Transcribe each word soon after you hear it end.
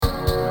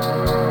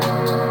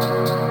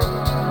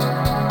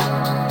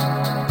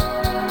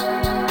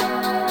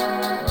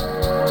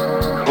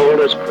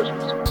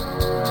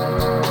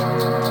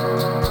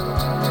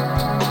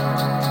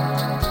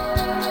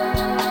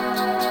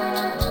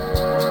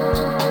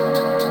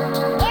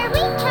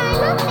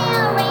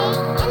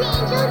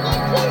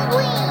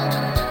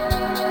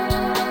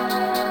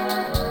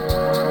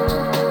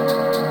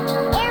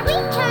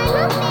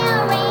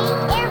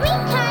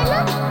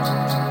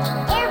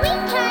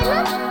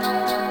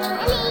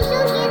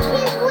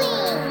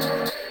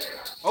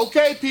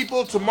Okay,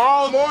 people,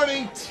 tomorrow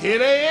morning,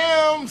 10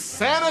 a.m.,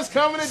 Santa's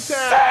coming to town.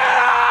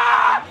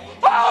 Santa!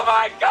 Oh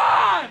my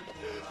God!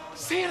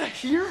 Santa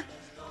here?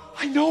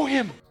 I know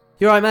him.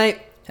 You alright, mate?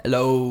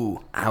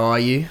 Hello. How are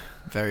you?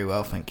 Very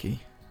well, thank you.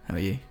 How are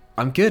you?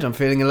 I'm good. I'm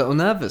feeling a little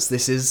nervous.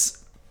 This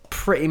is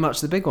pretty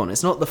much the big one.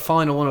 It's not the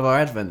final one of our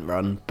Advent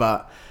run,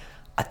 but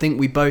I think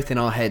we both in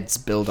our heads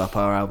build up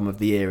our album of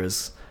the year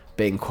as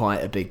being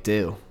quite a big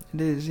deal.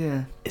 It is,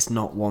 yeah. It's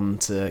not one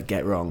to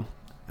get wrong.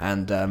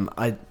 And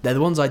they're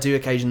the ones I do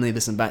occasionally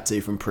listen back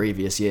to from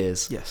previous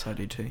years. Yes, I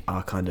do too.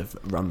 Our kind of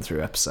run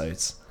through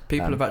episodes.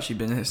 People have actually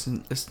been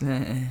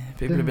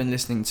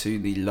listening to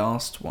the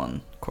last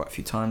one quite a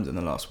few times in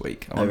the last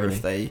week. I wonder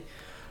if they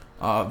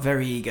are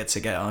very eager to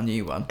get our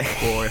new one,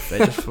 or if they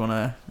just want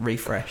to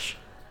refresh.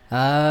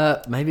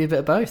 Maybe a bit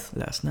of both.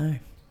 Let us know.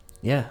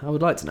 Yeah, I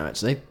would like to know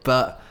actually,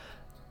 but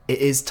it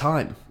is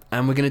time.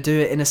 And we're going to do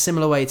it in a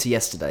similar way to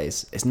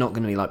yesterday's. It's not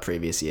going to be like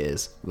previous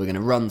years. We're going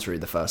to run through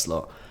the first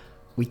lot.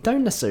 We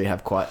don't necessarily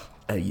have quite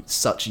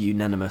such a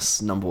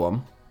unanimous number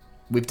one.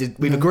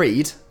 We've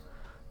agreed,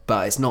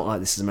 but it's not like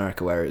This Is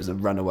America where it was a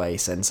runaway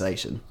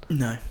sensation.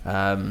 No.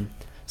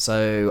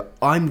 So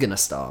I'm going to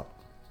start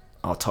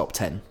our top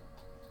 10.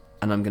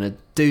 And I'm going to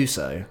do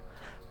so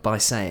by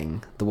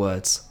saying the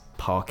words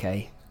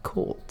Parquet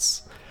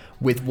Courts.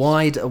 With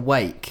Wide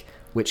Awake,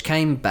 which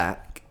came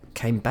out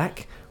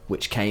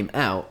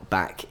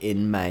back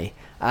in May.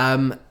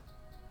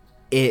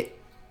 It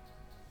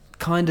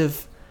kind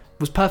of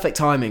was perfect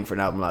timing for an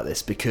album like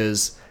this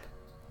because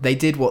they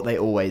did what they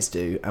always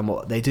do and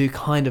what they do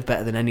kind of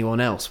better than anyone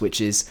else, which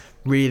is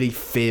really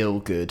feel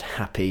good,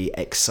 happy,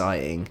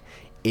 exciting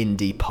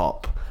indie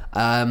pop.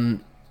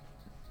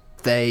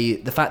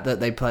 The fact that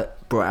they brought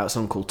out a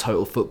song called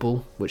Total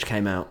Football, which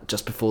came out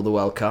just before the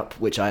World Cup,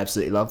 which I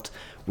absolutely loved,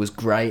 was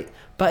great.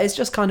 But it's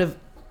just kind of,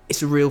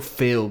 it's a real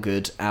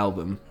feel-good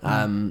album,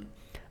 and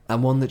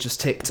one that just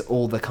ticked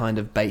all the kind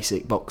of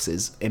basic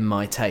boxes in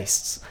my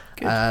tastes.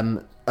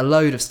 A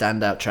load of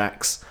standout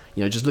tracks,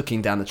 you know, just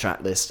looking down the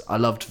track list. I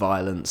loved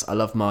Violence, I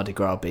loved Mardi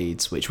Gras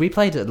Beads, which we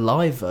played a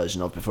live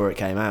version of before it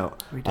came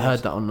out. I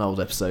heard that on an old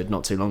episode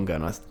not too long ago,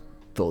 and I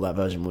thought that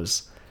version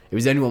was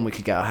the only one we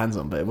could get our hands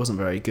on, but it wasn't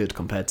very good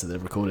compared to the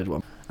recorded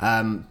one.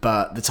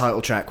 But the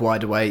title track,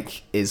 Wide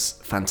Awake, is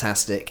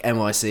fantastic.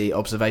 NYC,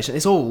 Observation,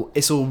 it's all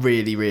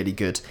really, really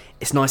good.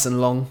 It's nice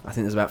and long. I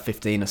think there's about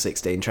 15 or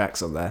 16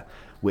 tracks on there,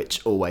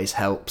 which always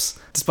helps.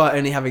 Despite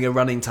only having a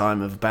running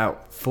time of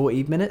about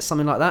 40 minutes,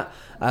 something like that.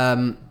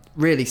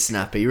 Really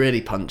snappy,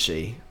 really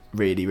punchy,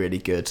 really, really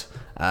good.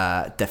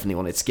 Definitely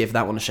wanted to give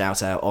that one a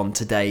shout out on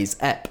today's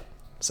ep.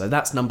 So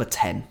that's number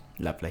 10.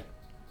 Lovely.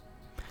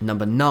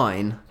 Number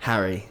 9,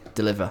 Harry,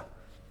 deliver.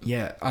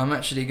 Yeah, I'm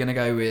actually going to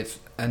go with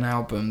an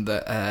album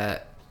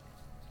that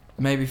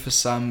maybe for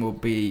some will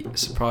be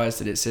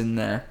surprised that it's in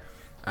there,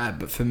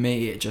 but for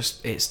me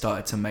it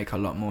started to make a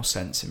lot more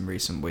sense in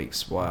recent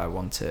weeks why I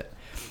want it,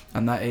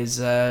 and that is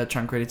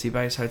Tranquility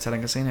Base Hotel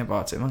and Casino by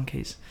Arctic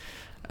Monkeys.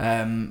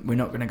 We're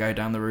not going to go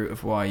down the route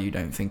of why you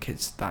don't think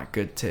it's that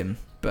good, Tim,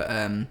 but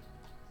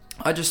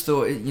I just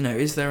thought, you know,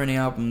 is there any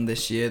album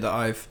this year that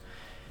I've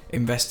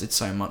invested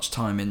so much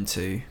time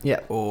into,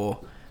 or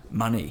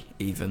money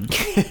even,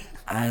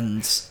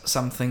 and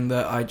something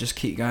that I just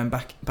keep going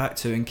back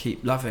to and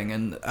keep loving.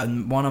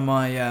 And one of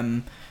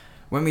my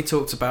when we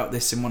talked about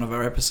this in one of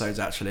our episodes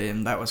actually,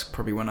 and that was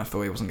probably when I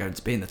thought it wasn't going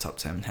to be in the top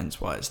 10,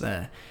 hence why it's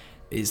there,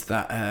 is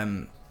that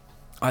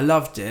I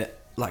loved it,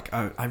 like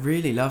I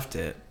really loved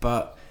it,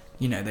 but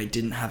you know, they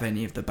didn't have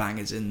any of the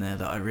bangers in there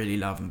that I really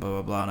love and blah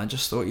blah blah, and I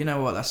just thought, you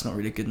know what, that's not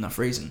really good enough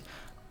reason.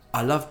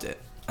 I loved it,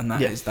 and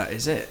that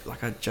is it,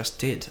 like I just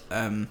did.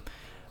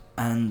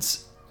 And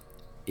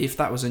if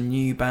that was a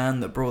new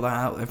band that brought that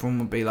out, everyone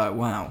would be like,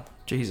 wow,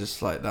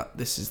 Jesus, like that,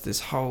 this is this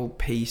whole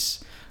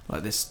piece,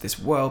 like this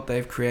world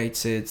they've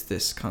created,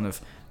 this kind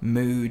of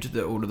mood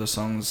that all of the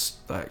songs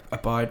like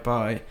abide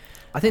by.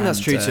 I think that's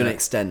true to an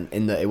extent,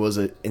 in that it was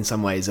in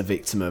some ways a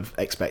victim of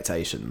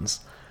expectations.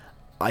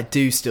 I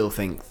do still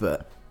think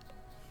that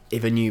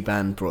if a new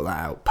band brought that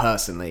out,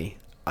 personally,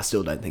 I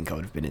still don't think I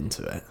would have been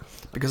into it.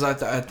 Because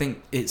I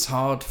think it's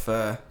hard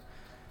for...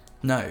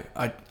 No,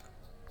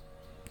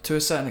 to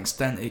a certain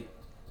extent,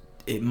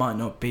 it might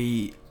not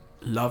be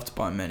loved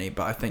by many,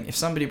 but I think if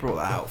somebody brought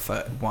that out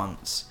for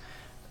once,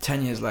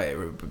 10 years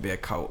later, it would be a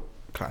cult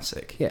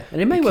classic. Yeah,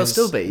 and it may well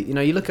still be. You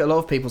know, you look at a lot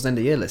of people's end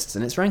of year lists,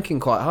 and it's ranking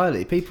quite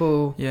highly.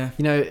 People, you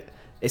know,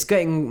 it's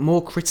getting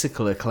more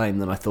critical acclaim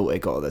than I thought it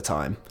got at the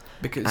time.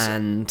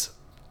 And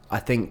I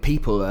think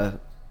people are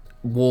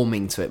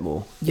warming to it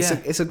more. Yeah.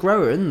 It's a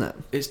grower, isn't it?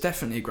 It's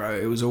definitely a grower.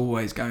 It was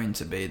always going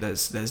to be.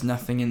 There's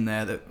nothing in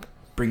there that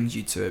brings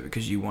you to it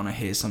because you want to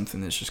hear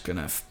something that's just going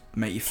to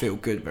make you feel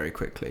good very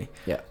quickly.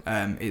 Yeah.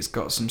 It's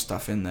got some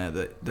stuff in there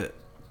that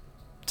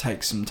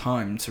takes some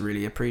time to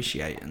really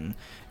appreciate, and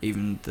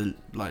even the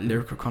like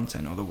lyrical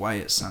content or the way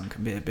it's sung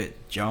can be a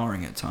bit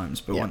jarring at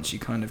times, but once you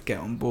kind of get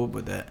on board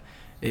with it,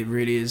 it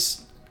really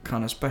is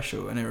kind of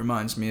special. And it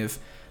reminds me of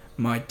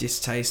my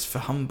distaste for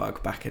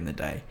Humbug back in the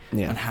day,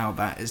 and how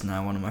that is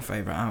now one of my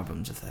favourite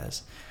albums of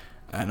theirs.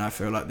 and I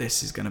feel like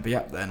this is going to be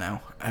up there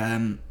now.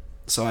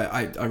 So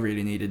I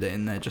really needed it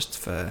in there just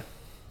for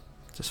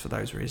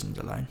those reasons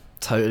alone.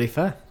 Totally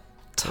fair.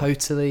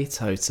 Totally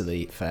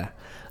fair.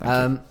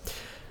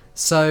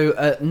 So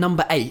at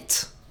number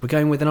 8, we're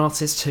going with an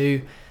artist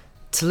who,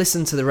 to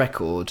listen to the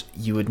record,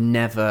 you would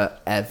never,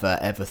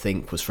 ever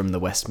think was from the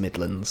West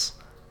Midlands.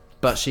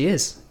 But she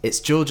is. It's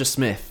Georgia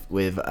Smith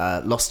with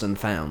Lost and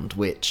Found,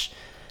 which,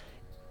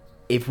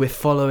 if we're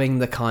following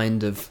the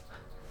kind of,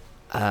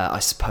 I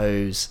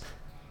suppose,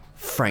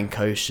 Frank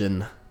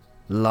Ocean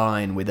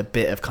line with a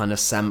bit of kind of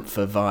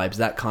Sampha vibes,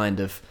 that kind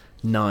of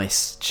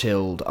nice,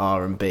 chilled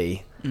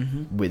R&B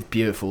with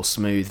beautiful,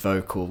 smooth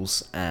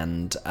vocals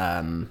and,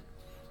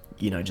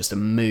 just a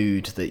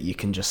mood that you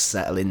can just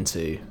settle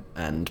into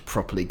and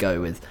properly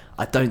go with.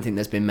 I don't think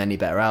there's been many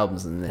better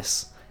albums than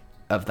this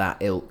of that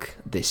ilk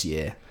this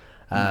year.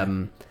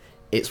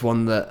 It's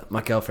one that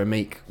my girlfriend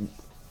Meek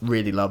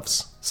really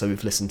loves, so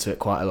we've listened to it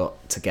quite a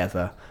lot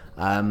together,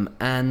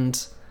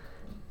 and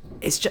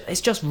it's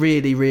just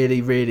really,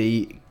 really,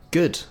 really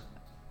good,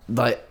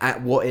 like,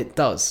 at what it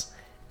does.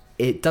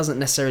 It doesn't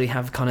necessarily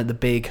have kind of the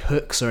big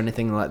hooks or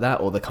anything like that,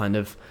 or the kind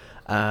of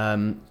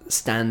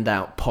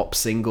standout pop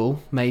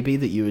single maybe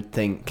that you would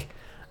think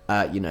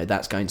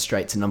that's going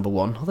straight to number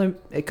 1, although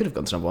it could have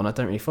gone to number 1. I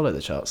don't really follow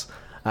the charts,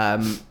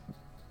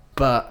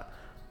 but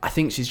I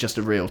think she's just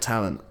a real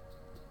talent,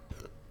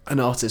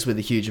 an artist with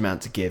a huge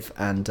amount to give,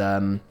 and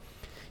the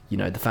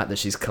fact that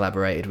she's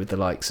collaborated with the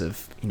likes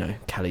of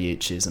Kali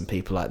Uchis and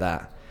people like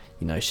that,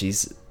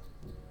 she's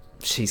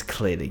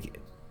clearly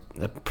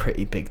a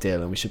pretty big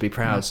deal, and we should be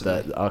proud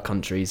Massively. that our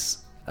country's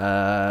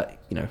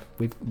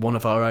one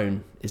of our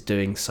own is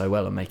doing so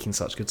well and making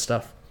such good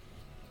stuff.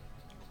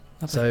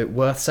 So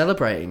worth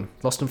celebrating.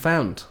 Lost and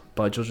Found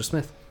by Georgia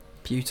Smith.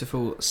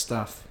 Beautiful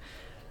stuff.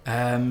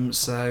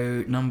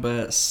 So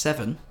number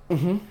 7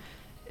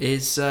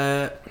 is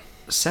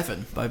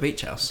 7 by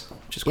Beach House,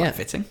 which is quite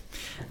fitting.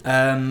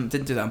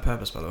 Didn't do that on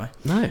purpose, by the way.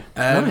 No,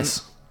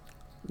 nice.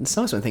 It's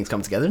nice when things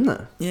come together, isn't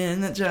it? Yeah,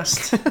 isn't it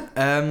just?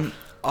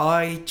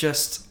 I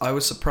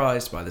was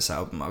surprised by this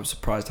album. I was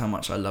surprised how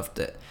much I loved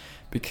it,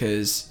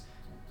 because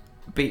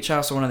Beach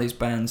House are one of these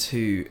bands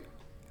who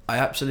I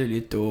absolutely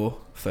adore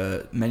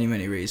for many,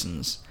 many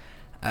reasons.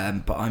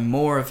 But I'm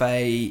more of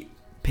a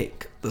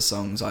pick the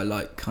songs I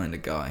like kind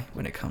of guy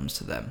when it comes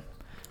to them.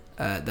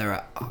 There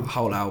are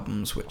whole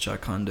albums which I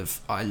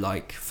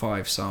like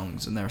 5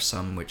 songs, and there are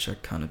some which I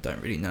kind of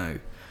don't really know.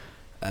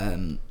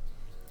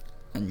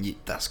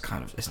 That's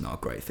kind of, it's not a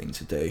great thing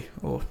to do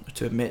or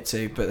to admit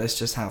to, but that's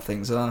just how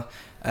things are.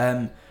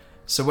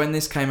 So when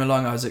this came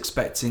along, I was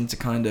expecting to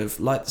kind of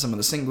like some of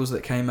the singles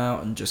that came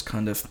out and just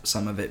kind of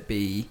some of it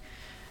be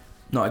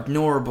not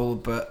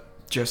ignorable, but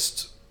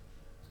just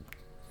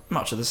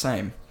much of the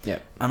same. Yeah.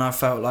 And I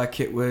felt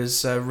like it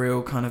was a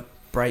real kind of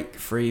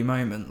break-free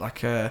moment,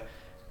 like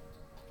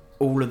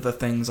all of the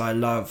things I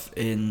love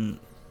in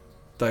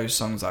those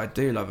songs that I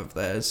do love of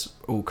theirs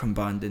all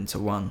combined into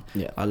one.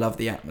 Yeah. I love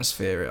the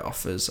atmosphere it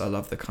offers. I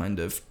love the kind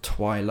of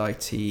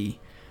twilighty,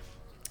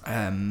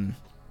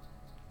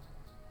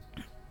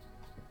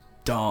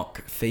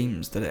 dark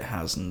themes that it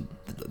has, and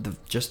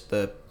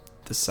the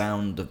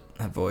sound of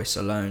her voice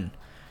alone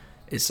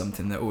is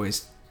something that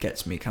always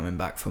gets me coming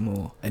back for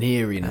more. An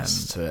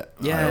eeriness to it.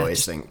 Yeah, I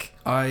always think.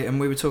 And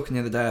we were talking the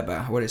other day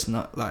about what it's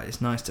not like.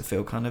 It's nice to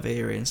feel kind of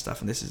eerie and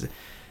stuff, and this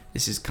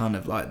is kind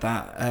of like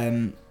that.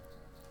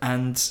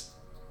 And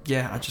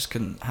yeah, I just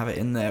couldn't have it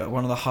in there.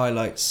 One of the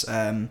highlights,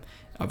 I've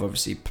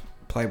obviously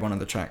played one of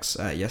the tracks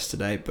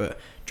yesterday, but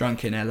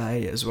Drunk in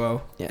LA as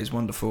well is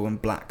wonderful,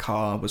 and Black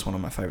Car was one of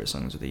my favourite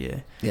songs of the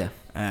year. Yeah.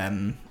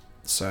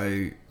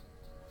 So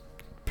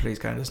please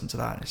go and listen to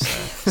that.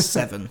 It's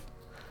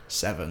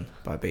 7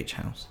 by Beach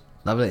House.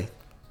 Lovely.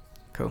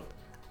 Cool.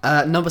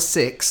 Number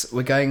 6,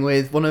 we're going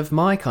with one of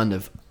my kind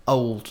of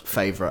old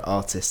favourite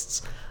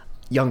artists,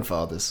 Young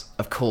Fathers.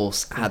 Of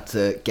course, had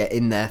to get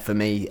in there for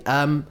me.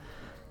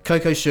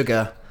 Cocoa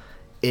Sugar,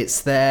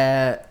 it's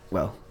their,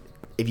 well,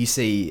 if you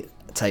see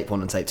Tape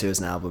 1 and Tape 2 as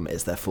an album,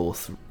 it's their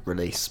 4th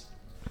release,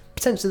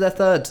 potentially their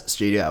 3rd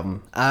studio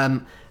album,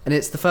 and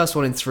it's the first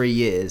one in 3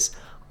 years.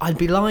 I'd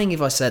be lying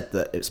if I said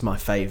that it's my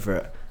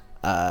favourite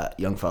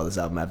Young Fathers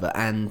album ever,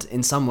 and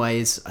in some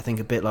ways, I think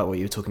a bit like what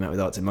you were talking about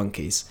with Arctic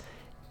Monkeys,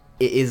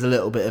 it is a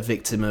little bit a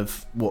victim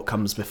of what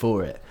comes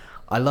before it.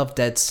 I love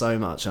Dead so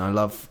much, and I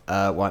love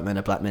White Men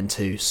Are Black Men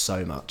Too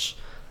so much,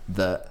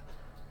 that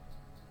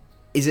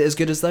is it as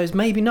good as those?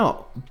 Maybe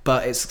not,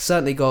 but it's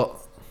certainly got,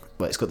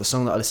 well, it's got the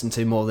song that I listened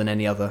to more than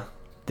any other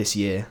this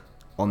year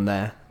on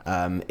there,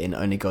 in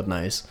Only God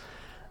Knows.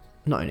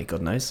 Not Only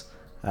God Knows.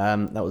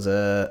 That was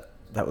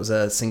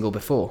a single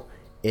before.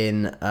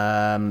 In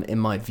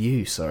My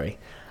View, sorry.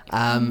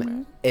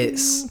 They're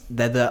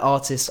the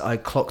artist I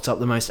clocked up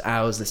the most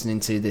hours listening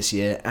to this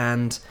year,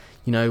 and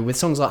with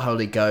songs like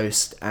Holy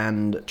Ghost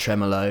and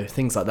Tremolo,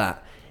 things like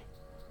that,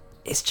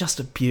 it's just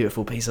a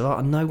beautiful piece of art,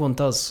 and no one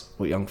does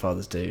what Young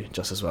Fathers do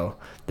just as well.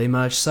 They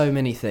merge so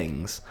many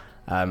things.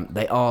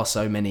 They are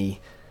so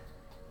many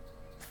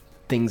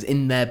things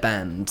in their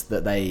band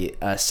that they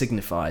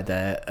signify.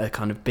 They're a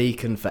kind of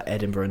beacon for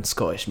Edinburgh and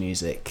Scottish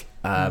music,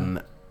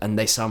 and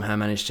they somehow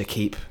managed to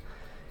keep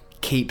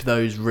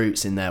those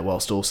roots in there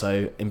whilst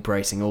also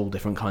embracing all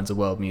different kinds of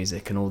world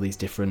music and all these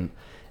different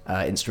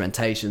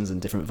instrumentations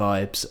and different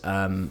vibes.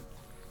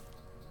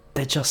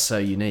 They're just so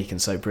unique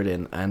and so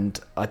brilliant, and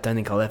I don't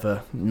think I'll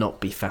ever not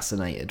be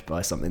fascinated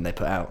by something they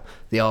put out.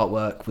 The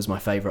artwork was my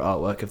favourite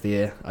artwork of the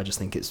year. I just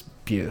think it's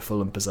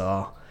beautiful and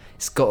bizarre.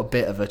 It's got a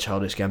bit of a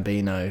Childish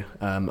Gambino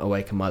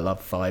Awaken My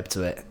Love vibe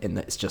to it, in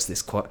that it's just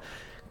this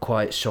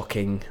quite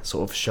shocking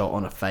sort of shot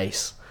on a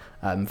face,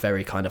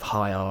 very kind of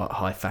high art,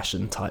 high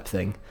fashion type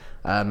thing.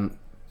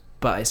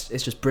 But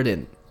it's just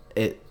brilliant.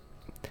 It,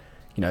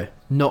 you know,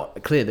 not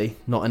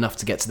enough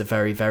to get to the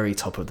very, very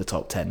top of the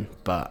top 10,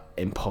 but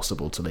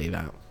impossible to leave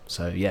out.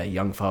 So yeah,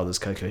 Young Father's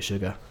Cocoa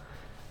Sugar,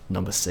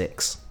 number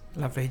 6.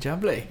 Lovely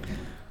jubbly.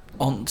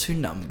 On to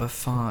number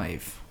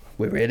 5.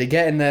 We're really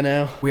getting there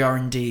now. We are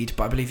indeed,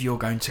 but I believe you're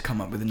going to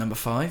come up with a number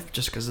 5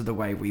 just because of the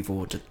way we've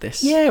ordered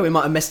this. Yeah, we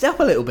might have messed it up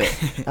a little bit,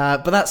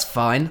 but that's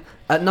fine.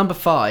 At number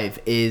 5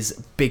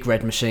 is Big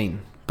Red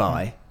Machine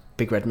by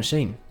Big Red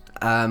Machine,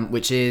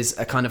 which is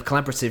a kind of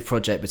collaborative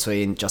project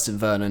between Justin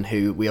Vernon,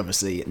 who we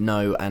obviously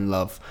know and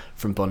love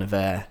from Bon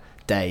Iver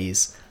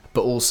days,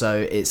 but also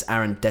it's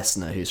Aaron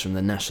Dessner, who's from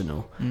The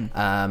National.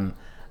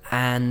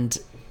 And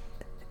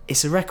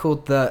it's a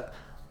record that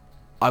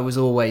I was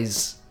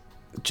always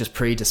just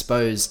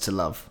predisposed to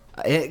love.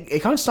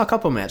 It kind of stuck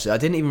up on me, actually. I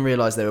didn't even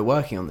realise they were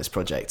working on this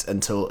project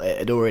until it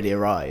had already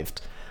arrived.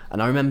 And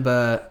I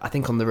remember, I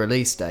think on the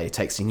release day,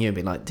 texting you and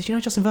being like, did you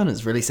know Justin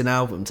Vernon's released an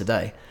album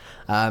today?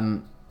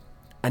 And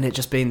it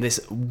just being this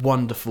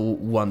wonderful,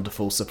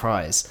 wonderful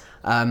surprise.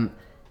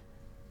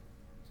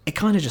 It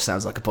kind of just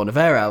sounds like a Bon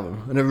Iver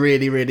album, and a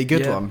really, really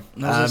good one.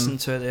 I was listening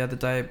to it the other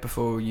day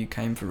before you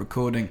came for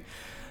recording,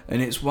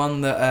 and it's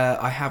one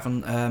that I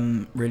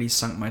haven't really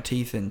sunk my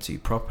teeth into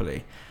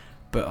properly,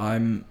 but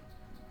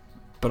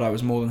I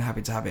was more than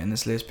happy to have it in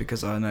this list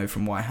because I know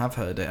from what I have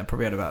heard it, I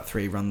probably had about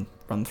 3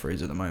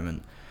 run-throughs at the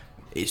moment.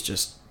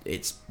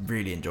 It's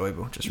really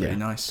enjoyable, just really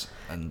nice.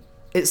 And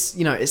it's,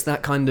 you know, it's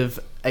that kind of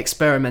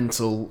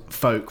experimental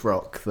folk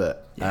rock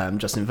that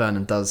Justin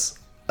Vernon does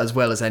as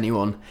well as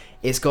anyone.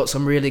 It's got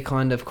some really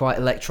kind of quite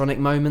electronic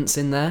moments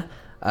in there,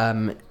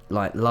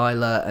 like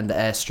Lila and the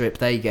Airstrip.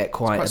 They get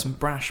quite some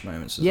brash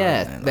moments as well.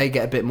 Yeah, they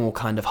get a bit more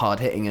kind of hard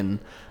hitting, and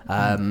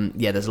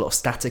there's a lot of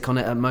static on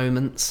it at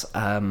moments.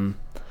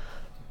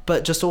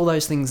 But just all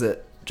those things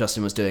that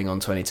Justin was doing on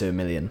 22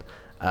 Million,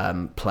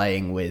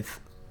 playing with,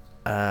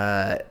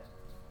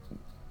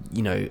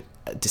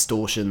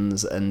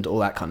 distortions and all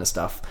that kind of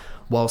stuff,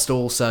 whilst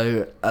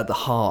also at the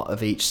heart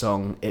of each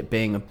song it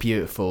being a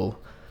beautiful,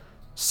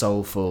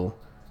 soulful,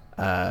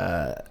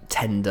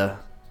 tender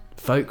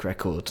folk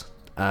record.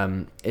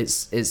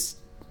 It's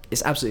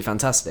absolutely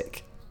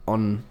fantastic.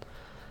 On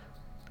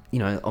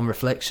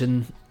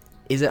reflection,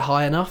 is it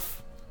high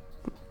enough?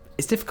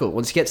 It's difficult.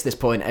 Once you get to this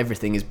point,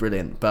 everything is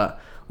brilliant. But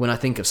when I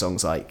think of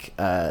songs like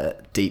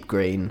Deep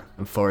Green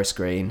and Forest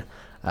Green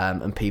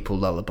and People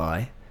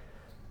Lullaby,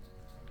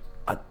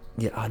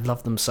 I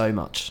love them so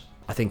much.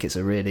 I think it's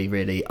a really,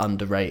 really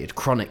underrated,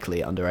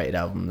 chronically underrated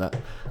album that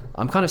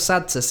I'm kind of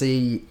sad to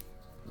see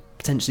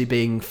potentially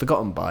being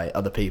forgotten by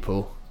other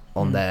people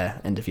on their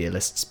end of year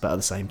lists, but at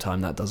the same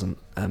time that doesn't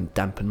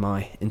dampen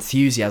my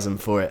enthusiasm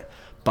for it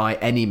by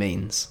any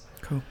means.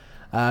 Cool.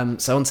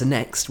 So on to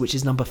next, which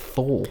is number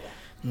 4.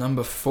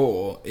 Number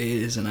 4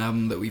 is an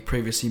album that we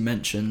previously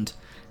mentioned,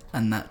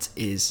 and that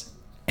is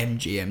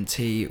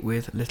MGMT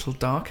with Little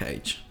Dark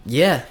Age.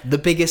 Yeah, the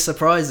biggest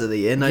surprise of the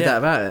year, no doubt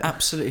about it.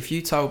 Absolutely. If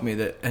you told me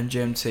that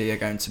MGMT are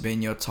going to be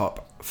in your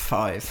top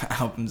 5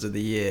 albums of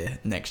the year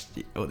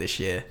this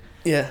year,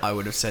 I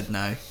would have said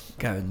no.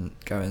 Go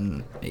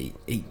and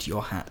eat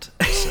your hat.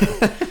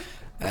 So,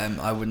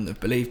 I wouldn't have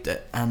believed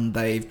it, and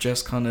they've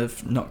just kind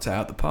of knocked it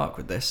out the park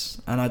with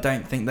this. And I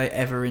don't think they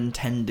ever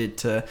intended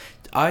to.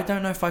 I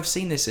don't know if I've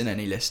seen this in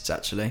any lists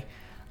actually.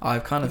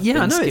 I've kind of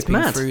been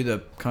skipping through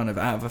the kind of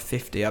out of a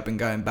 50. I've been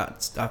going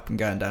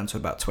down to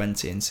about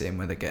 20 and seeing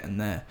where they're getting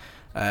there.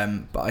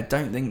 But I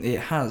don't think it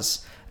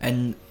has,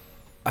 and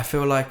I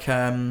feel like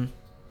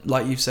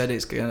you've said,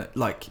 it's gonna,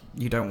 like,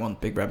 you don't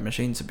want Big Red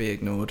Machine to be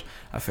ignored.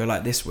 I feel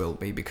like this will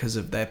be because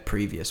of their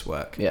previous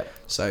work. Yeah.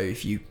 So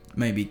if you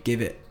maybe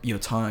give it your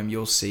time,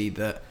 you'll see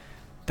that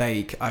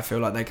I feel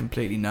like they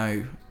completely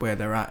know where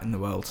they're at in the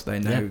world. They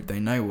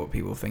know what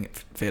people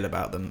feel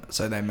about them.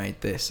 So they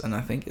made this, and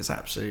I think it's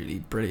absolutely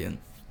brilliant.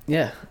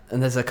 Yeah,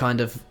 and there's a kind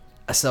of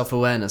a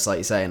self-awareness, like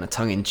you say, and a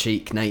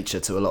tongue-in-cheek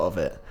nature to a lot of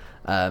it.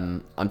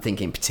 I'm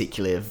thinking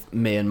particularly of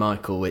Me and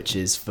Michael, which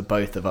is for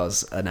both of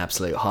us an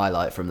absolute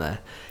highlight from there.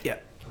 Yeah,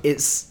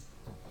 it's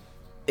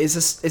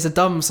a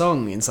dumb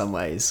song in some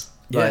ways.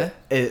 Yeah,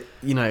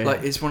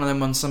 like it's one of them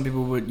ones. Some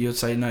people you'd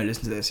say, no,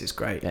 listen to this, it's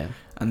great. Yeah,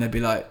 and they'd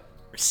be like,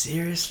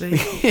 seriously?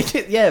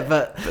 Yeah,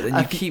 but then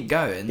you keep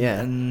going. Yeah,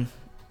 and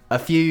a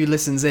few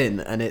listens in,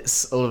 and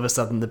it's all of a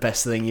sudden the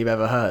best thing you've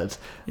ever heard.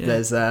 Yeah.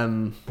 There's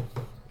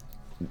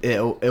it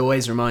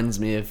always reminds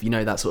me of, you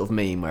know, that sort of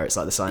meme where it's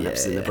like the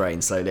synapses in the yeah.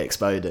 brain slowly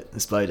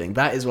exploding.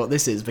 That is what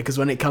this is, because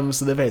when it comes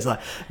to the bit, it's like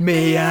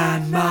me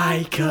and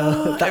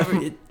Michael.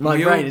 My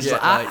We brain all is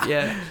get, like,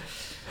 yeah.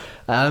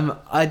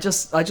 I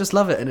just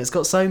love it, and it's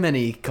got so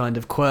many kind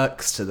of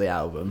quirks to the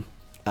album,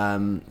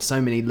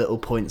 so many little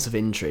points of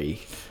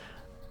intrigue.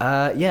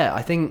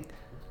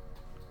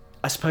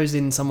 I suppose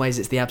in some ways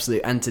it's the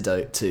absolute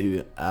antidote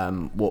to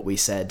what we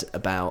said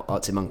about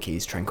Arctic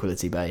Monkeys'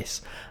 Tranquility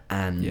Base,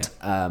 and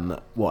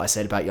what I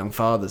said about Young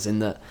Fathers, in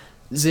that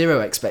zero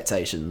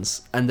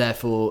expectations and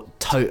therefore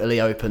totally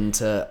open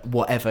to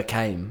whatever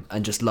came,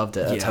 and just loved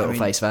it at total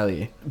face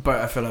value. But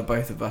I feel like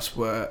both of us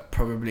were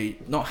probably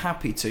not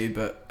happy to,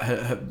 but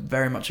have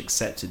very much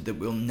accepted that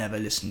we'll never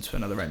listen to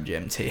another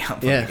MGMT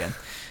album again.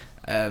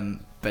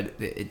 But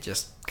it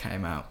just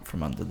came out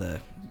from under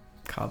the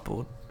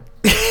cardboard.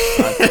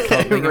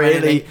 It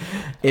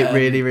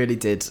really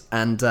did.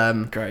 And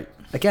Great.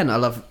 again, I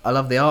love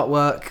the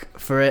artwork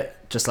for it,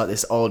 just like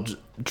this odd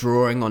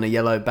drawing on a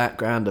yellow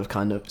background of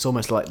kind of, it's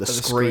almost like the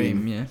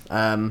Scream. Yeah.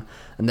 And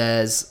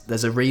there's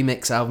a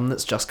remix album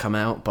that's just come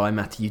out by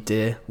Matthew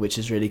Deere, which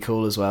is really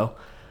cool as well.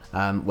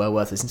 Well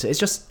worth listening to. It's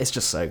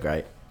just so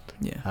great.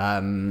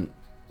 Yeah.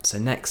 So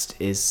next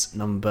is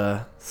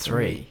number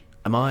 3.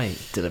 Am I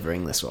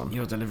delivering this one?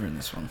 You're delivering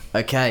this one.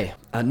 Okay,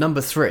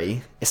 number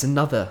 3, it's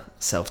another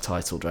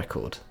self-titled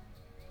record.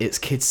 It's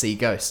Kids See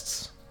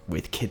Ghosts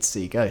with Kids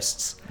See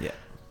Ghosts. Yeah.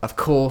 Of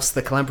course,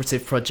 the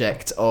collaborative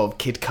project of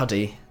Kid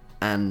Cudi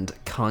and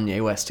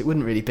Kanye West. It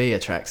wouldn't really be a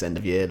Tracks End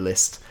of Year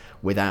list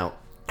without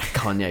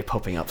Kanye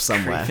popping up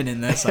somewhere. Creeping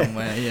in there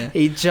somewhere, yeah.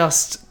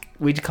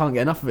 We can't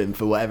get enough of him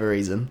for whatever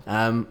reason.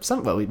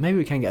 Maybe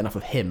we can get enough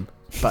of him,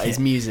 but his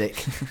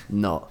music,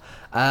 not.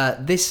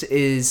 This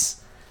is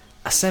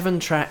a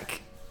 7-track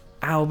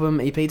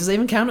album EP. Does it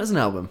even count as an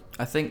album?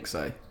 I think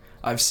so.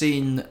 I've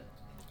seen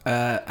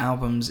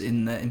albums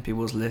in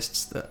people's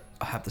lists that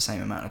have the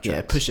same amount of tracks.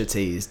 Yeah, Pusha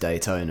T's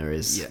Daytona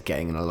is Yeah.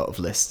 getting in a lot of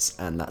lists,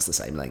 and that's the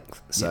same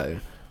length. So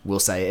we'll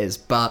say it is.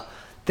 But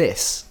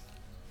this,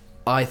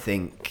 I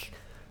think,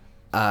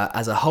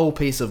 as a whole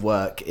piece of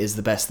work, is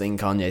the best thing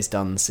Kanye's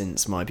done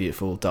since My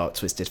Beautiful Dark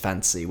Twisted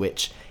Fantasy,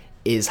 which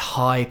is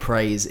high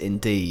praise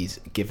indeed,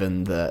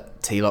 given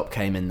that T-Lop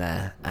came in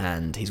there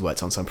and he's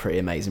worked on some pretty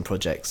amazing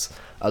projects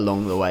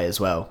along the way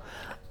as well.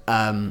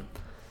 From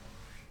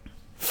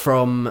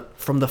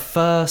the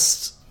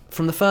first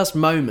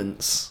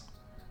moments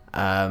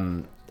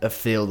of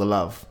Feel the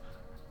Love,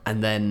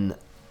 and then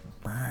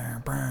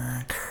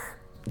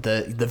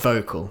the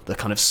vocal, the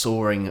kind of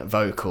soaring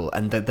vocal,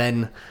 and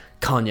then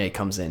Kanye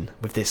comes in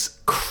with this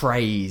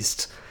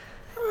crazed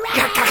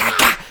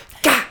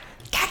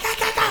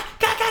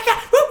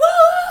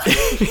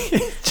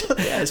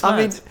I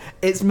mean,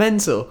 it's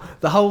mental.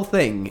 The whole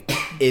thing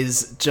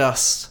is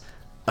just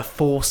a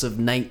force of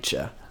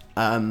nature,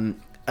 and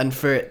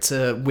for it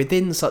to,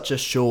 within such a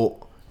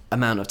short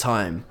amount of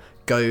time,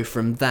 go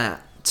from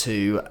that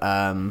to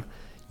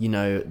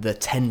the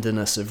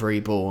tenderness of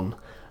Reborn,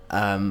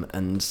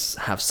 and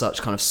have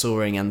such kind of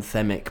soaring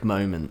anthemic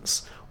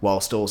moments,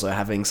 whilst also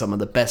having some of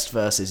the best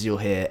verses you'll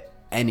hear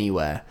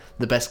anywhere.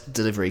 The best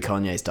delivery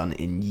Kanye's done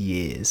in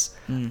years.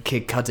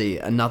 Kid Cudi,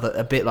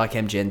 a bit like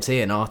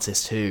MGMT, an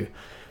artist who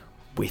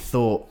we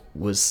thought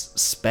was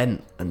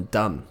spent and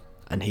done,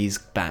 and he's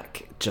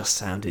back just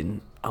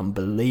sounding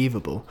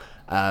unbelievable.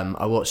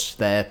 I watched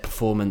their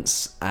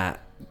performance at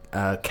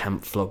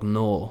Camp Flog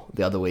Nor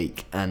the other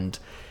week, and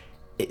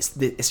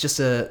it's just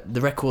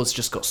the record's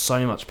just got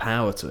so much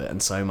power to it,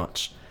 and so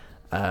much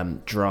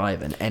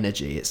drive and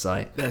energy. It's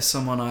like, there's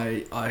someone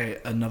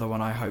another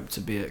one I hope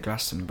to be at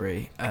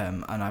Glastonbury,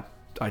 and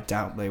I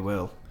doubt they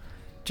will,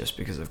 just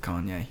because of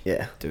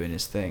Kanye doing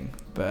his thing.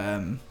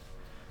 But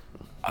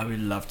I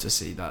would love to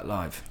see that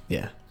live.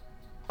 Yeah,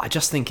 I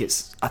think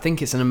it's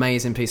an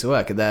amazing piece of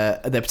work. Are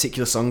there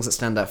particular songs that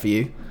stand out for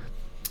you?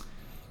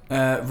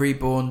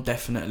 Reborn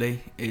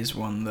definitely is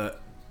one that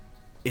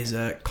is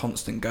a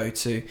constant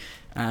go-to,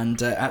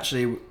 and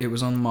actually it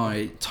was on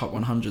my top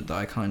 100 that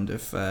I kind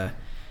of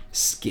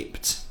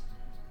skipped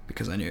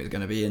because I knew it was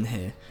going to be in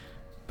here.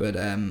 But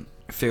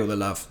Feel the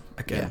Love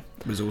again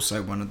was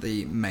also one of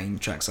the main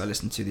tracks I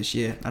listened to this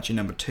year. Actually,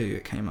 number 2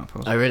 it came up.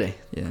 Oh really?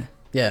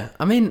 Yeah.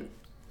 I mean,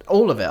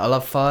 all of it. I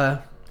love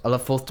Fire. I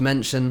love Fourth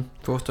Dimension.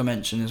 Fourth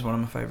Dimension is one of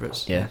my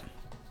favourites. Yeah.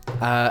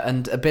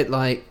 And a bit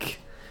like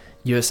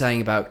you were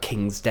saying about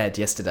King's Dead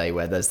yesterday,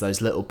 where there's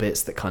those little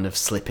bits that kind of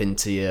slip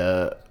into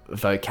your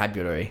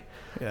vocabulary.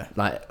 Yeah.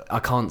 Like, I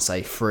can't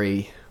say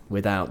free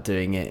without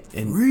doing it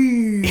in...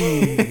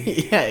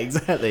 Free! Yeah,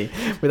 exactly.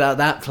 Without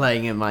that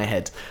playing in my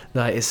head.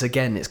 Like,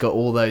 it's got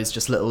all those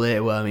just little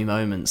earwormy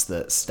moments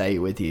that stay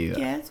with you.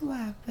 Guess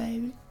what,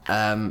 baby?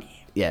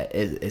 Yeah,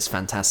 it's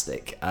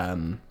fantastic.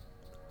 I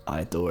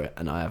adore it,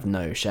 and I have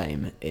no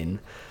shame in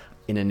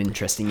an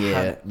interesting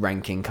year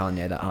ranking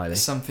Kanye that highly.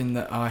 Something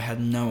that I had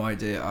no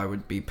idea I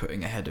would be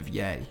putting ahead of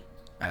Ye.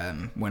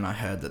 When I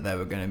heard that there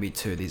were going to be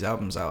 2 of these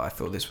albums out, I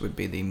thought this would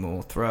be the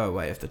more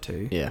throwaway of the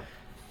 2. Yeah.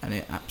 And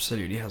it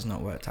absolutely has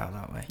not worked out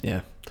that way.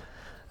 Yeah.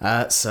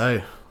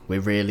 So We're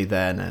really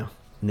there now.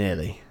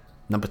 Nearly.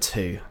 Number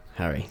 2,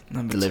 Harry.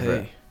 Number Deliver 2.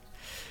 it.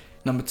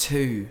 Number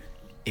 2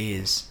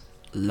 is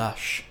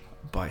Lush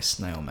by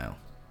Snail Mail.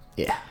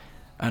 Yeah.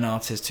 An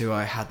artist who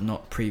I had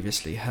not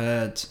previously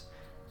heard.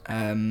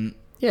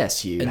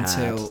 Yes, you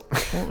until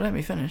well, let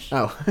me finish.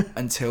 Oh.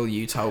 Until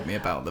you told me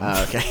about them.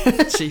 Oh,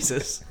 okay.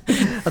 Jesus.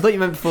 I thought you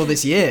meant before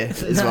this year.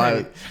 Is No.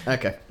 why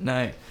okay.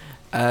 No.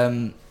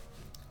 And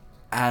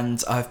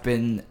I've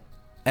been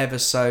ever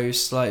so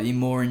slightly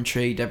more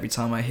intrigued every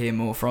time I hear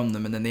more from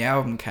them. And then the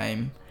album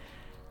came,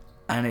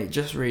 and it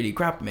just really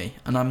grabbed me.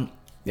 And I'm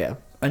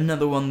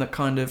another one that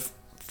kind of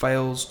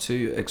fails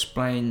to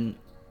explain,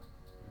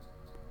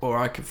 or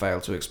I could fail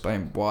to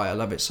explain why I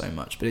love it so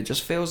much. But it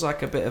just feels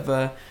like a bit of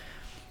a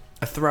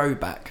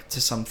throwback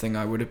to something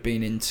I would have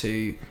been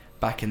into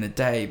back in the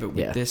day. But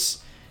with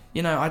this,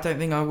 I don't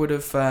think I would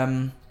have...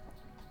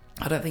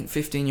 I don't think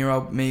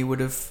 15-year-old me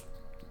would have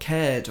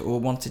cared or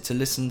wanted to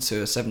listen to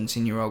a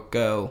 17-year-old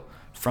girl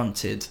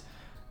fronted,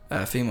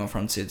 female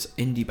fronted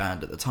indie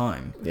band at the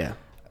time. Yeah.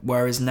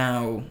 Whereas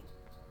now,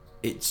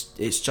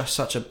 it's just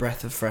such a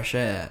breath of fresh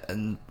air,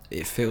 and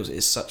it feels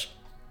it's such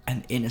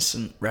an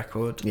innocent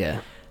record.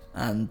 Yeah.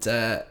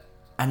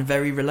 And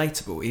very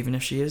relatable, even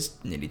if she is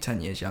nearly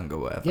 10 years younger, or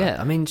whatever. Yeah,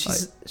 I mean,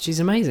 she's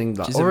amazing.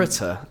 Like, she's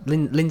orator.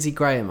 Lindsay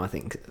Graham, I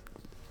think.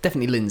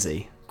 Definitely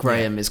Lindsay.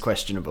 Graham is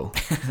questionable.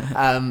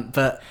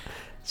 But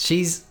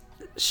she's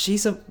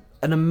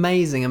an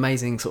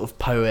amazing sort of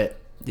poet,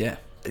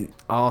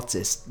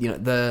 artist.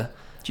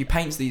 She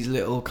paints these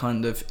little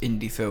kind of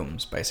indie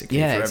films, basically,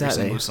 for every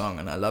single song,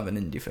 and I love an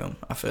indie film.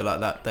 I feel like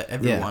that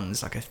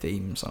everyone's like a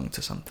theme song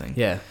to something.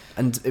 Yeah,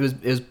 and it was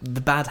the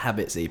Bad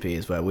Habits EP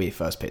is where we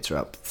first picked her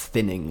up.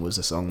 Thinning was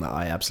a song that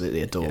I absolutely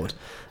adored,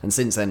 and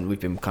since then we've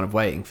been kind of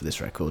waiting for this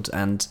record.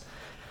 And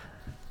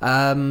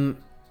I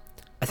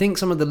think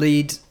some of the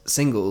lead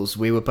singles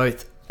we were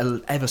both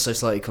ever so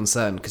slightly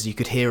concerned, because you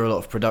could hear a lot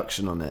of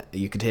production on it.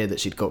 You could hear that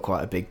she'd got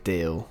quite a big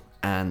deal,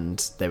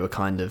 and they were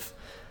kind of...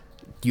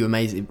 You were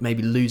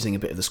maybe losing a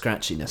bit of the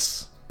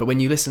scratchiness. But when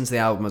you listen to the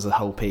album as a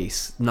whole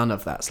piece, none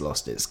of that's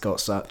lost. It's got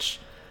such...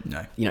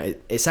 No.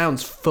 It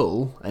sounds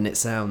full and it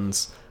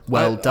sounds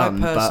well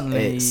done, but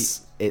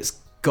it's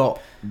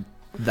got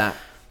that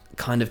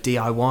kind of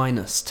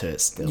DIY-ness to it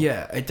still.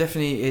 Yeah,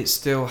 it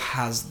still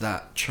has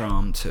that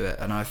charm to it.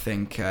 And I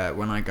think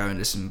when I go and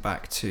listen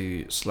back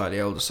to slightly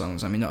older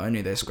songs, I mean, not only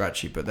are they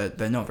scratchy, but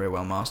they're not very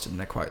well mastered, and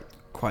they're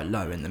quite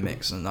low in the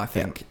mix. And I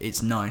think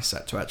it's nice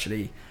to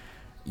actually...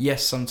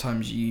 Yes,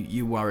 sometimes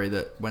you worry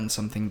that when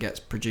something gets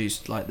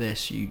produced like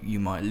this,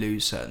 you might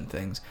lose certain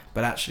things.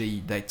 But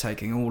actually, they're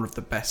taking all of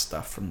the best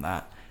stuff from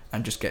that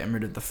and just getting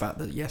rid of the fact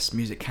that, yes,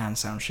 music can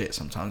sound shit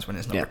sometimes when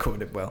it's not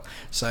recorded well.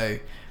 So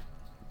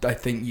I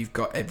think you've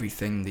got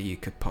everything that you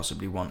could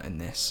possibly want in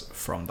this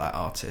from that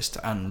artist.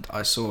 And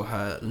I saw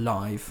her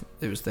live.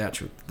 It was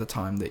the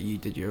time that you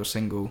did your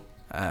single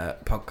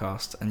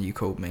podcast, and you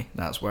called me.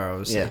 That's where I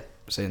was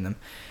seeing them.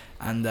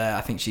 And I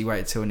think she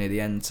waited till near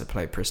the end to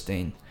play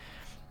Pristine.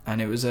 And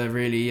it was a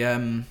really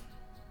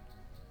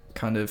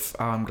kind of,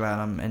 I'm glad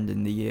I'm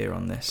ending the year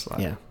on this,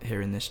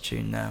 hearing this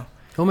tune now.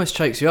 Almost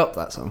chokes you up,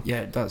 that song.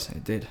 Yeah, it does.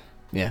 It did.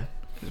 Yeah.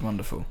 It was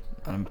wonderful.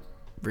 And I'm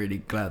really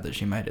glad that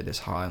she made it this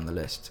high on the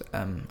list.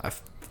 I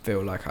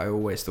feel like I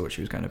always thought she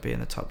was going to be in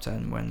the top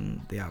 10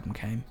 when the album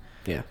came.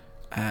 Yeah.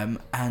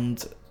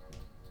 And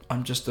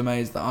I'm just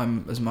amazed that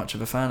I'm as much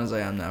of a fan as I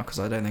am now, because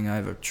I don't think I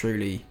ever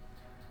truly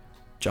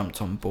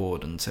jumped on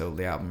board until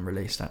the album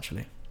released,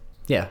 actually.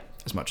 Yeah.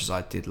 As much as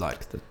I did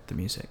like the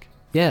music.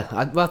 Yeah,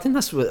 I think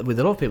that's with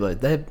a lot of people.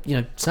 They're,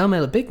 Snail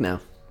Mail are big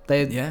now.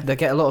 They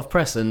get a lot of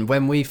press, and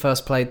when we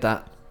first played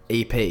that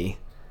EP, it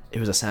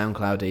was a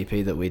SoundCloud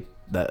EP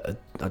that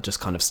I just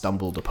kind of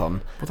stumbled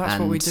upon. Well, that's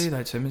what we do,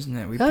 though, Tim, isn't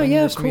it? We bring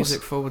this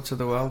music forward to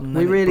the world, and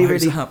then it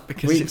blows up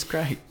because it's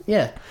great.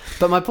 Yeah,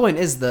 but my point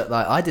is that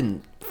I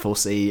didn't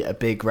foresee a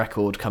big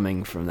record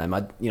coming from them.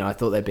 I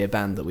thought they'd be a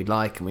band that we'd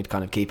like and we'd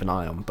kind of keep an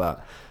eye on,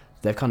 but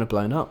they've kind of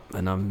blown up,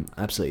 and I'm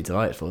absolutely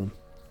delighted for them.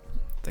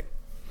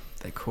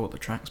 They caught the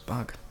tracks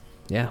bug.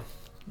 Yeah,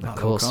 of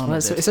course. Well,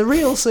 it's a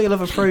real seal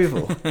of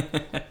approval.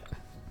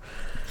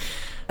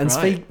 And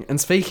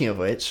speaking of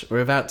which, we're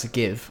about to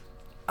give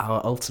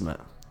our ultimate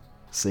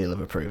seal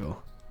of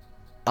approval.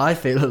 I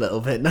feel a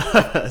little bit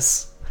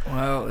nervous.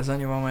 Well, there's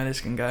only one way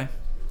this can go.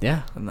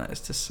 Yeah. And that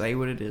is to say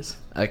what it is.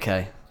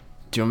 Okay.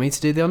 Do you want me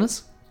to do the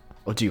honours?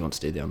 Or do you want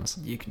to do the honours?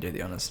 You can do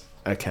the honours.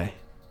 Okay.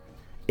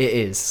 It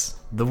is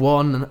the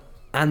one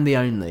and the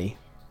only.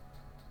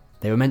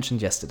 They were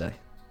mentioned yesterday.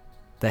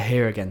 They're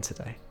here again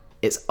today.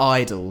 It's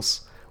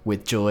Idols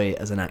with Joy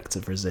as an Act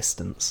of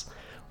Resistance,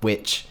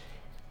 which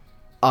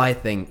I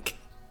think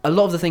a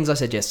lot of the things I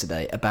said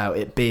yesterday about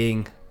it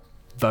being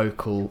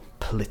vocal,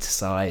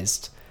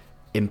 politicised,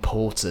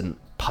 important,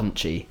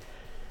 punchy,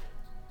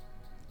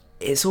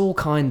 it's all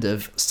kind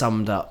of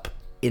summed up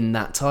in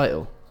that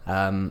title.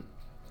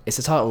 It's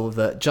a title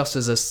that, just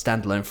as a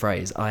standalone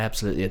phrase, I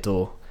absolutely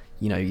adore.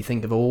 You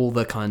think of all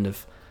the kind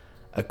of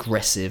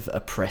aggressive,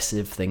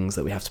 oppressive things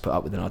that we have to put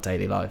up with in our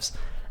daily lives,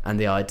 and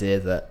the idea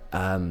that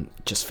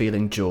just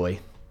feeling joy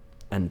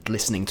and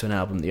listening to an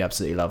album that you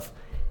absolutely love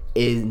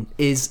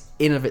is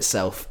in of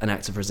itself an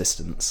act of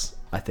resistance,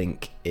 I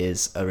think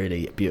is a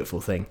really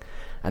beautiful thing.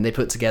 And they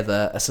put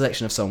together a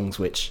selection of songs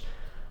which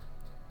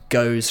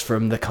goes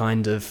from the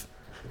kind of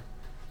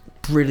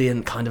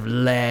brilliant, kind of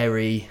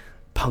leery,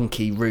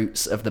 punky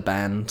roots of the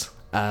band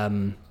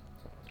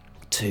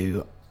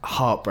to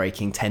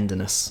heartbreaking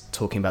tenderness,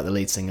 talking about the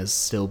lead singer's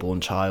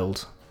stillborn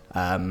child,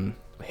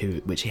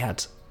 which he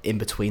had in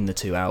between the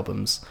two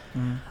albums.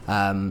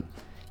 You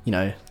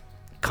know,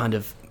 kind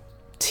of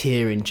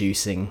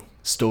tear-inducing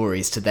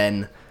stories to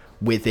then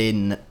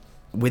within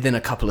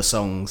a couple of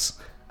songs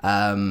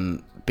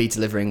be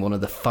delivering one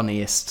of the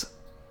funniest,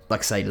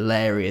 like I say,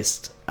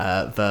 leeriest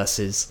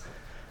verses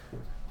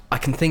I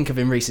can think of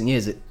in recent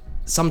years.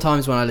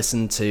 Sometimes when I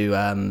listen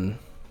to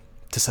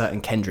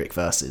certain Kendrick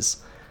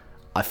verses,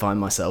 I find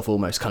myself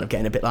almost kind of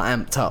getting a bit like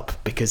amped up,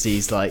 because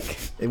he's like,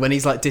 when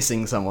he's like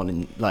dissing someone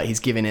and like he's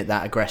giving it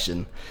that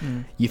aggression,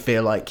 you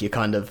feel like you're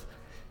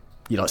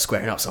like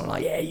squaring up someone,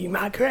 like, yeah, you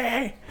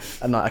mugger,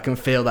 and like I can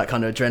feel that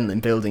kind of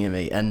adrenaline building in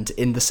me. And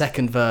in the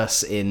second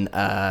verse in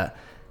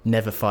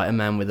Never Fight a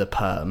Man with a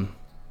Perm,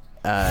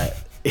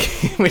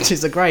 which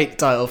is a great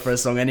title for a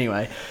song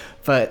anyway,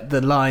 but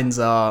the lines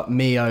are,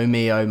 me oh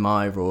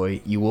my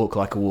Roy, you walk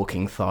like a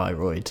walking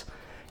thyroid,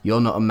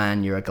 you're not a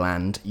man, you're a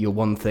gland, you're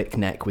one thick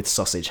neck with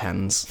sausage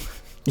hands,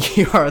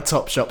 you are a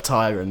top shop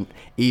tyrant,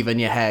 even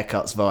your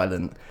haircut's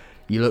violent,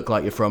 you look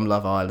like you're from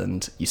Love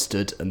Island, you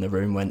stood and the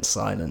room went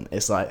silent.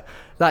 It's like,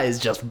 that is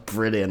just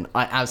brilliant.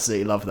 I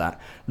absolutely love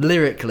that.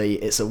 Lyrically,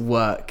 it's a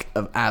work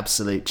of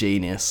absolute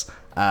genius.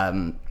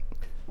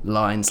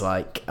 Lines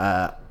like,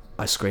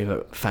 I scream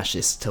at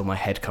fascists till my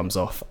head comes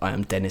off, I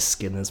am Dennis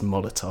Skinner's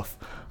Molotov.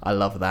 I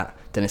love that.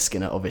 Dennis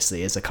Skinner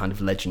obviously is a kind of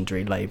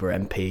legendary Labour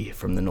MP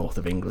from the north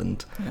of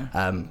England.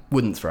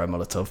 Wouldn't throw a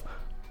Molotov,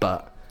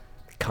 but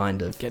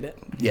kind of get it.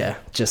 Yeah,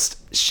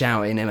 just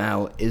shouting him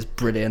out is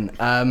brilliant.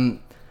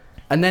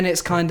 And then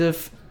it's kind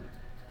of,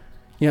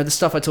 you know, the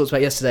stuff I talked about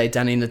yesterday,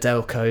 Danny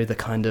Nedelko, the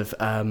kind of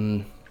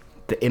the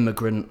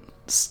immigrant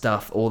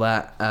stuff, all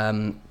that.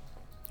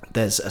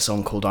 There's a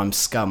song called I'm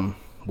Scum,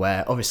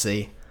 where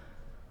obviously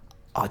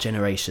our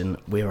generation,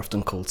 we're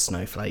often called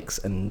snowflakes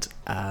and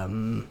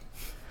kind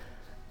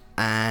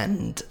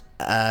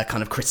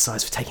of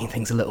criticised for taking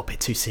things a little bit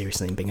too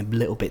seriously and being a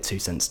little bit too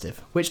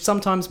sensitive, which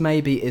sometimes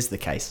maybe is the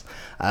case.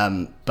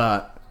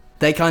 But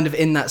they kind of,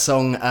 in that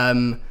song,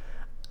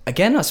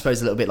 again, I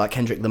suppose a little bit like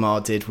Kendrick Lamar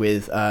did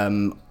with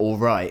All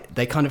Right,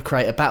 they kind of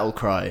create a battle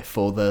cry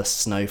for the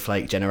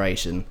snowflake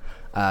generation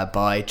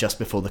by just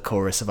before the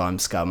chorus of I'm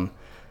Scum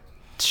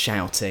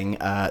shouting,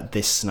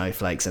 this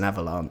snowflake's an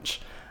avalanche.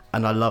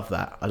 And I love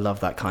that. I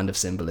love that kind of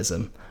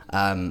symbolism.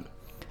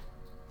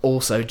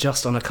 Also,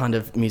 just on a kind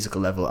of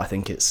musical level, I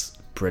think it's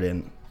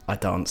brilliant. I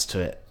dance to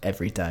it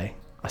every day.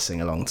 I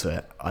sing along to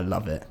it. I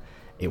love it.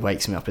 It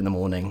wakes me up in the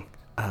morning.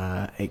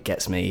 It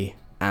gets me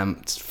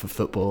amped for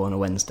football on a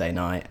Wednesday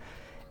night.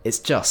 It's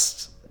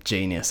just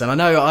genius. And I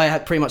know I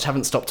pretty much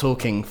haven't stopped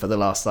talking for the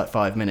last like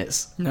 5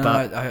 minutes. No,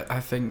 but I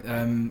think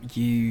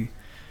you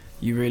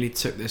really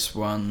took this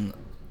one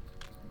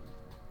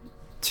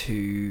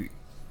to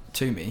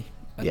me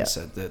and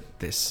said that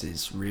this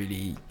is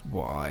really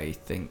what I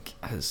think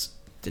has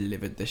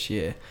delivered this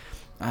year.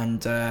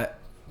 And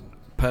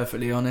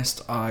perfectly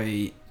honest,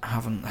 I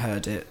haven't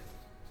heard it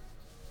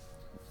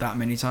that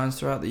many times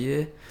throughout the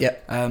year.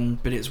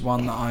 But it's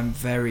one that I'm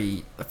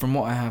from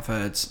what I have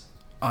heard,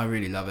 I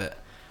really love it.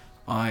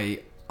 I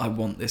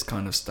want this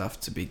kind of stuff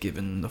to be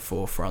given the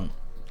forefront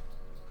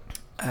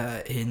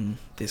in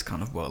this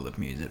kind of world of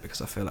music,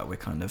 because I feel like we're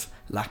kind of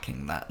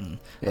lacking that. And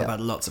I've had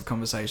lots of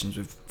conversations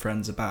with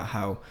friends about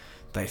how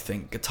they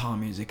think guitar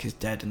music is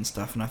dead and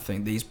stuff, and I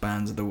think these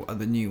bands are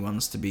the new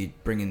ones to be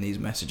bringing these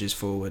messages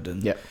forward,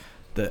 and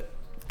that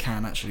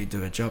can actually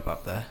do a job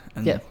up there.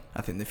 And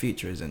I think the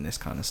future is in this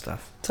kind of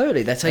stuff.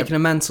 Totally, they're taking a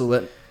mantle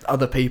that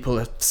other people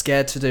are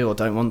scared to do or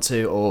don't want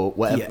to, or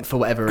whatever, for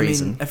whatever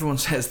reason. I mean, everyone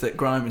says that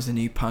grime is the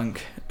new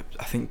punk.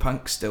 I think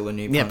punk's still the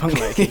new punk.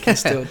 Like, it can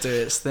still do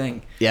its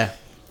thing. Yeah.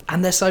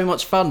 And they're so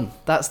much fun.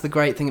 That's the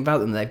great thing about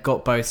them. They've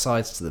got both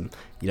sides to them.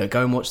 You know,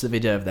 go and watch the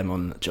video of them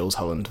on Jules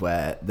Holland,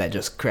 where they're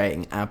just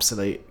creating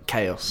absolute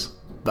chaos,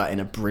 but in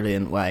a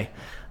brilliant way.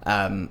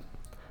 I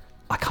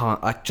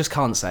just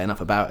can't say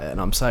enough about it,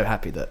 and I'm so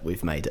happy that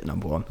we've made it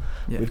number one.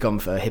 We've gone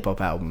for hip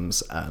hop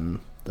albums the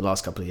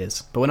last couple of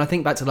years. But when I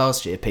think back to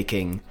last year,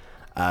 picking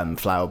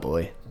Flower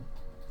Boy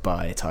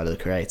by Tyler, the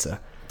Creator,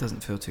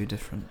 doesn't feel too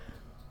different.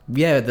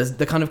 Yeah,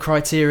 the kind of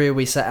criteria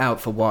we set out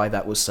for why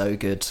that was so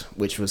good,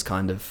 which was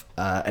kind of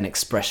an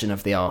expression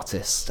of the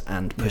artist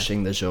and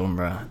pushing the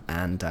genre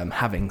and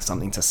having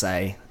something to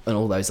say and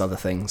all those other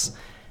things.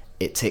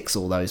 It ticks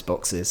all those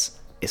boxes.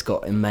 It's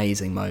got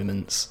amazing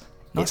moments.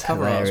 Nice it's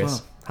cover hilarious. art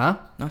as well.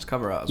 Nice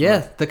cover art as well.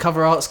 Yeah, the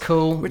cover art's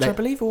cool. Which I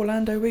believe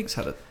Orlando Weeks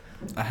had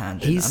a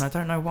hand in, and I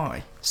don't know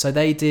why. So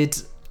he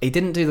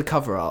didn't do the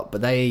cover art,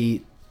 but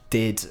they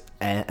did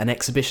an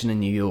exhibition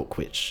in New York,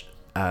 which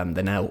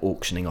they're now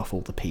auctioning off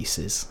all the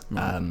pieces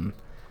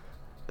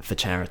for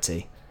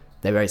charity.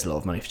 They raise a lot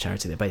of money for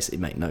charity. They basically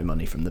make no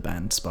money from the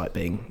band, despite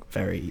being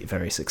very,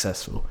 very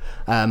successful.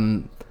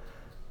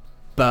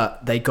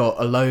 But they got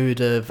a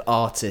load of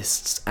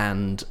artists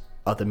and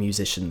other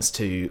musicians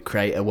to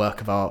create a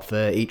work of art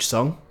for each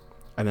song,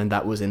 and then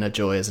that was in a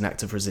Joy as an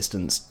Act of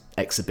Resistance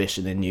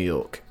exhibition in New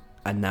York,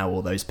 and now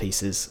all those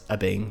pieces are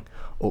being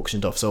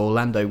auctioned off. So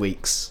Orlando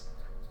Weeks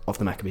of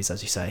the Maccabees,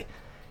 as you say,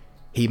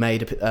 he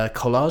made a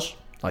collage,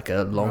 like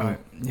a long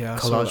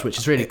collage, which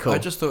is really cool. I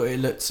just thought it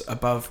looked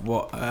above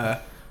what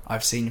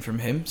I've seen from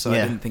him, so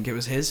I didn't think it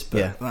was his,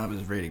 but that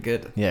was really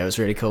good. Yeah, it was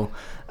really cool.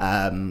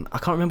 I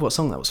can't remember what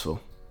song that was for,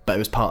 but it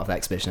was part of the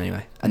exhibition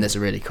anyway. And there's a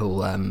really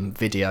cool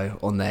video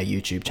on their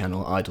YouTube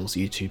channel, Idol's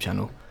YouTube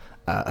channel,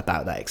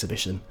 about that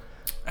exhibition.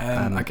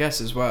 I guess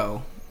as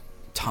well,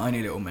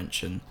 tiny little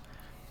mention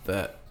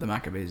that the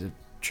Maccabees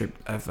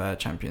have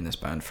championed this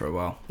band for a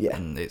while. Yeah.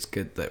 And it's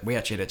good that we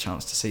actually had a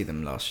chance to see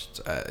them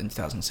in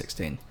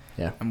 2016.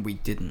 Yeah. And we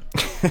didn't.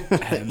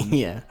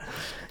 Yeah,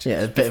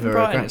 a bit of a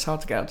Brighton, regret. it's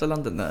hard to get out to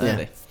London that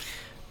early.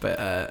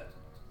 But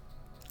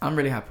I'm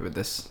really happy with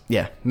this.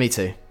 Yeah, me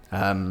too.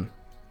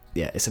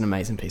 It's an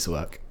amazing piece of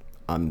work.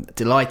 I'm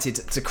delighted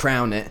to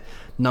crown it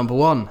number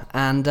one.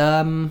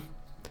 And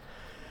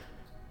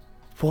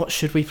what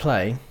should we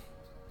play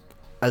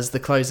as the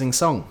closing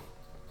song?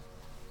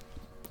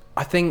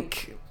 I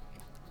think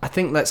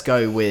let's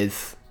go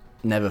with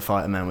Never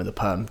Fight a Man with a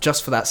Perm,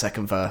 just for that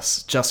second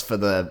verse, just for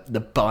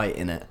the bite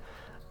in it.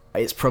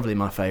 It's probably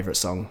my favourite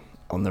song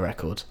on the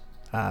record.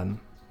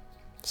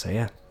 So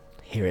yeah,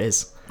 here it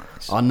is.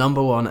 Nice. Our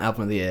number one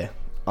album of the year,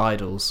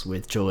 Idols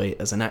with Joy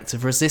as an Act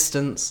of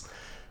Resistance.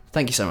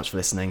 Thank you so much for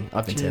listening.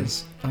 I've been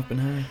Cheers. Tim. I've been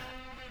Harry.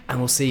 And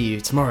we'll see you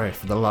tomorrow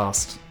for the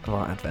last of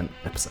our Advent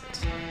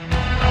episodes.